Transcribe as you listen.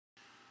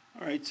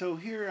Alright, so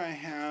here I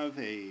have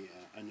an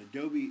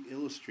Adobe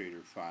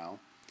Illustrator file.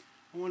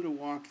 I wanted to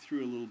walk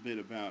through a little bit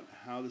about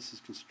how this is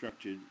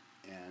constructed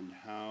and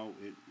how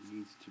it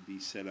needs to be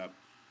set up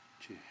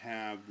to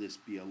have this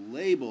be a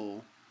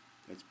label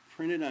that's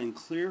printed on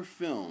clear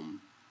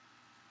film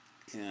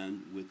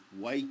and with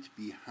white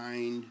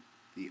behind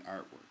the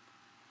artwork.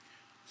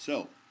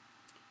 So,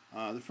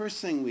 the first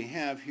thing we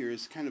have here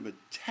is kind of a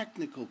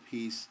technical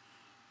piece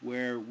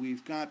where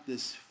we've got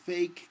this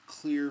fake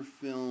clear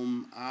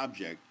film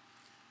object.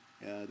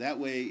 That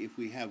way, if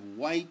we have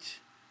white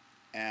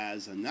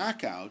as a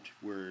knockout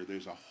where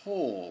there's a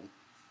hole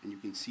and you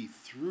can see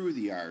through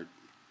the art,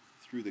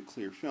 through the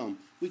clear film,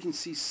 we can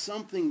see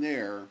something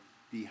there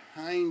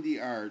behind the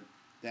art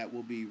that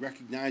will be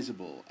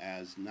recognizable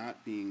as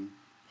not being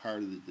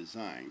part of the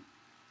design.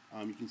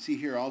 You can see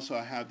here also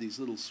I have these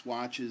little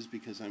swatches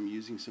because I'm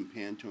using some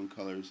Pantone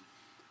colors.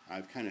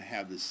 I've kind of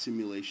have this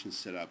simulation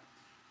set up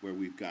where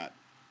we've got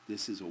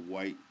this is a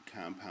white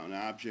compound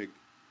object,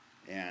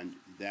 and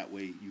that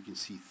way you can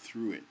see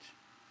through it.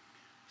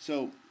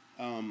 So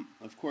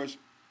of course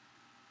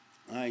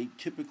I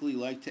typically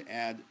like to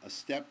add a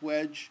step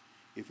wedge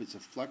if it's a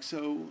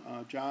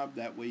flexo job.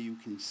 That way you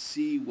can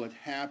see what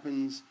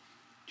happens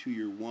to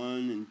your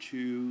 1 and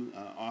 2.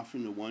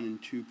 Often the 1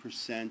 and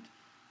 2%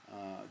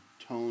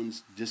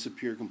 tones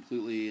disappear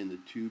completely and the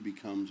 2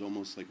 becomes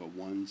almost like a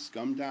 1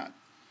 scum dot.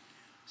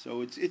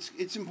 So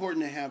it's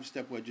important to have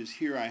step wedges.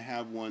 Here I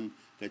have one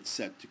that's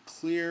set to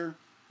clear,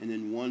 and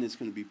then one is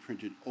going to be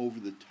printed over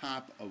the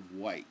top of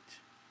white.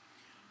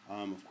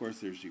 Of course,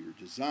 there's your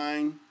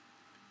design,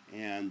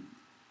 and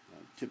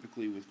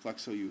typically with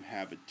Flexo you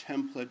have a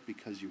template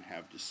because you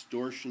have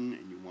distortion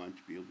and you want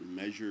to be able to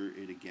measure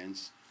it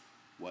against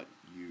what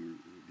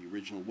the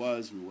original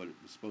was and what it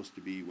was supposed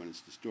to be when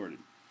it's distorted.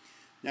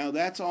 Now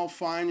that's all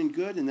fine and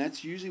good, and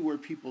that's usually where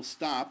people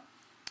stop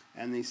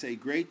and they say,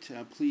 great,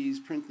 please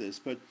print this.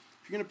 But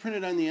if you're going to print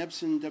it on the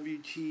Epson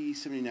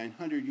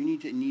WT7900,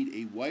 you need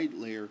a white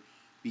layer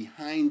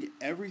behind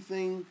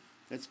everything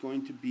that's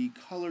going to be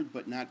colored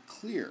but not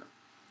clear.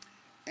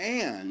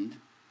 And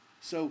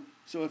so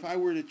if I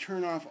were to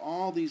turn off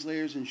all these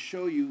layers and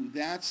show you,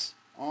 that's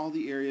all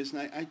the areas,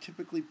 and I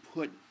typically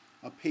put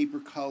a paper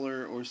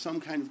color or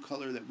some kind of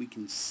color that we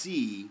can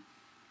see.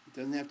 It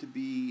doesn't have to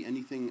be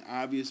anything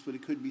obvious, but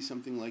it could be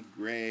something like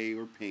gray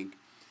or pink.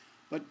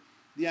 But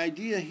the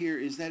idea here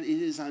is that it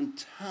is on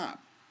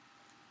top.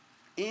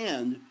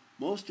 And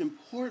most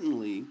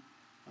importantly,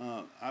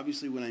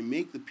 obviously when I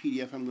make the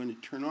PDF I'm going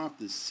to turn off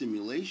this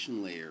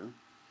simulation layer.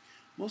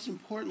 Most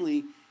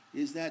importantly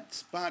is that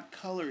spot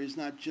color is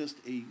not just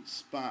a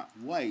spot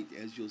white,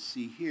 as you'll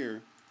see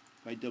here.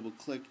 If I double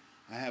click,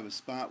 I have a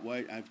spot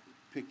white. I've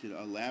picked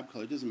a lab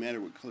color. It doesn't matter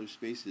what color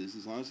space it is.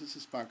 As long as it's a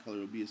spot color,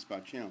 it'll be a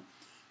spot channel.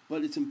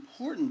 But it's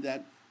important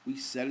that we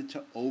set it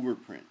to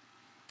overprint.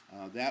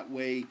 That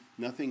way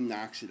nothing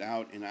knocks it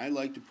out, and I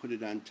like to put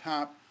it on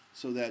top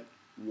so that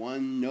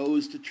one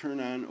knows to turn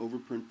on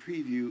Overprint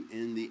Preview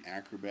in the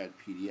Acrobat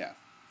PDF.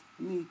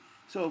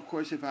 So of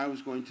course if I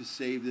was going to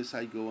save this,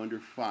 I'd go under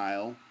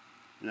File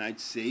and I'd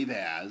Save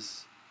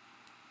As,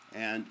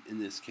 and in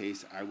this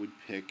case I would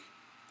pick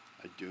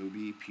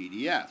Adobe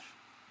PDF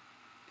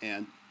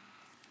and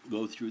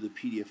go through the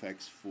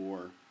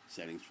PDFX4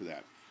 settings for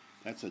that.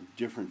 That's a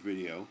different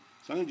video.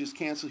 So I'm going to just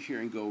cancel here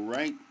and go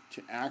right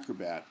to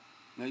Acrobat.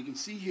 Now you can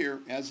see here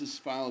as this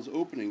file is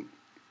opening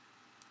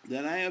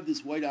that I have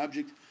this white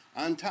object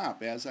on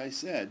top, as I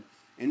said,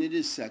 and it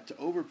is set to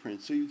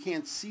overprint. So you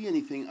can't see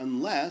anything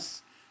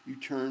unless you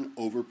turn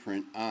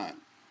overprint on.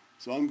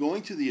 So I'm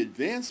going to the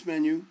advanced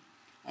menu,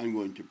 I'm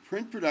going to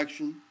print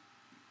production,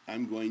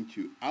 I'm going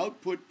to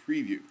output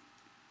preview.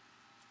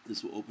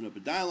 This will open up a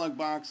dialog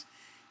box.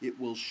 It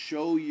will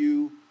show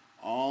you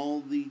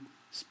all the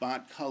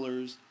spot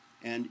colors,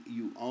 and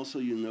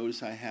you'll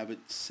notice I have it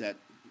set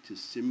to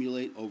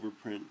simulate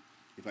overprint.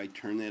 If I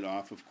turn that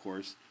off, of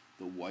course,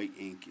 the white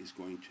ink is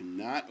going to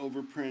not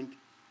overprint,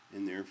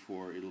 and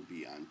therefore it'll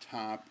be on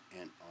top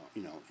and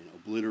and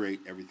obliterate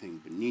everything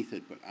beneath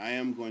it. But I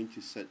am going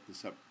to set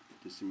this up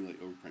to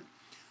simulate overprint.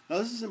 Now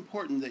this is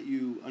important that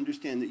you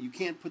understand that you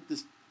can't put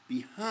this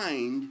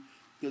behind,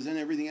 because then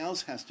everything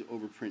else has to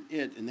overprint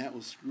it, and that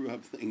will screw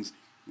up things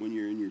when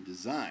you're in your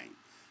design.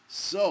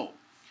 So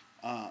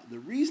the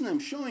reason I'm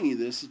showing you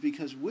this is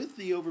because with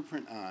the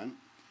overprint on,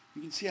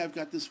 you can see I've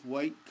got this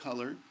white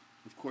color.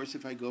 Of course,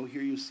 if I go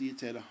here, you'll see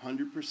it's at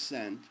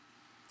 100%.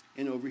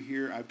 And over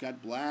here, I've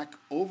got black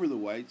over the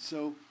white.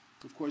 So,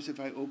 of course, if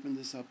I open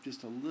this up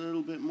just a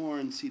little bit more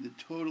and see the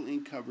total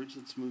ink coverage,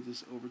 let's move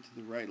this over to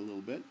the right a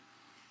little bit.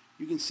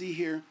 You can see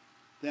here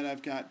that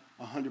I've got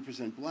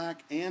 100%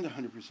 black and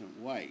 100%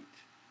 white.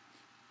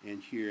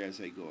 And here, as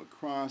I go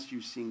across,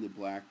 you're seeing the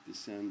black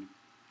descend,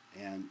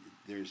 and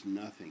there's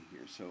nothing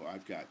here. So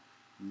I've got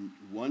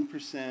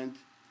 1%,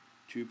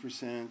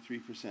 2%,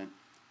 3%,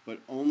 but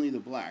only the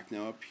black.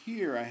 Now up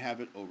here I have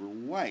it over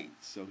white.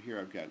 So here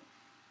I've got,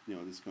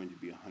 this is going to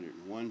be 101%,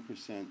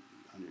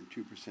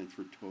 102%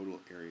 for total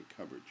area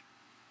coverage.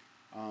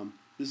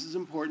 This is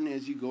important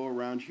as you go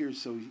around here.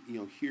 So,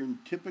 here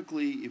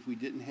typically if we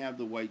didn't have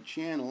the white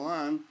channel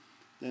on,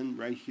 then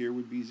right here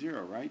would be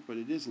 0, right? But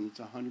it isn't.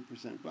 It's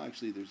 100%. Well,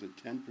 actually, there's a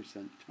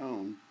 10%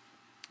 tone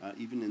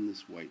even in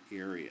this white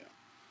area.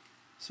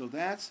 So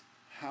that's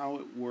how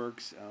it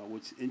works.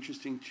 What's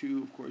interesting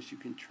too, of course, you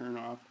can turn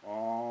off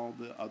all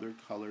the other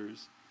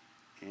colors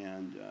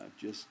and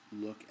just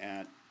look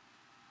at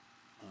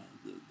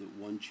the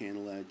one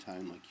channel at a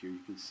time. Like here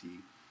you can see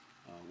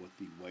what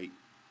the white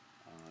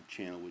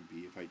channel would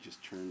be. If I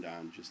just turned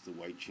on just the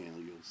white channel,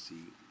 you'll see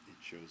it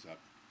shows up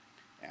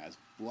as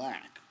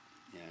black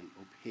and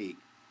opaque.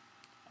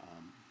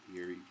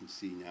 Here you can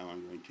see now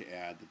I'm going to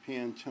add the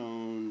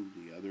Pantone,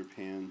 the other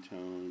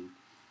Pantone,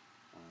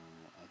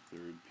 a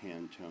third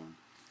Pantone.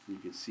 You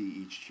can see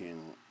each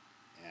channel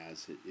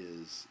as it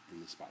is in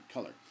the spot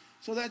color.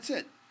 So that's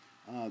it.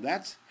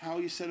 That's how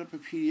you set up a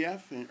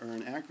PDF or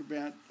an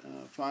Acrobat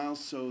file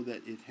so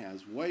that it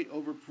has white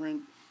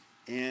overprint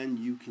and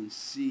you can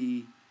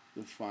see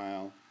the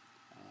file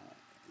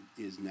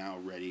is now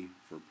ready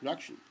for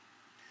production.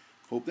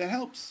 Hope that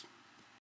helps.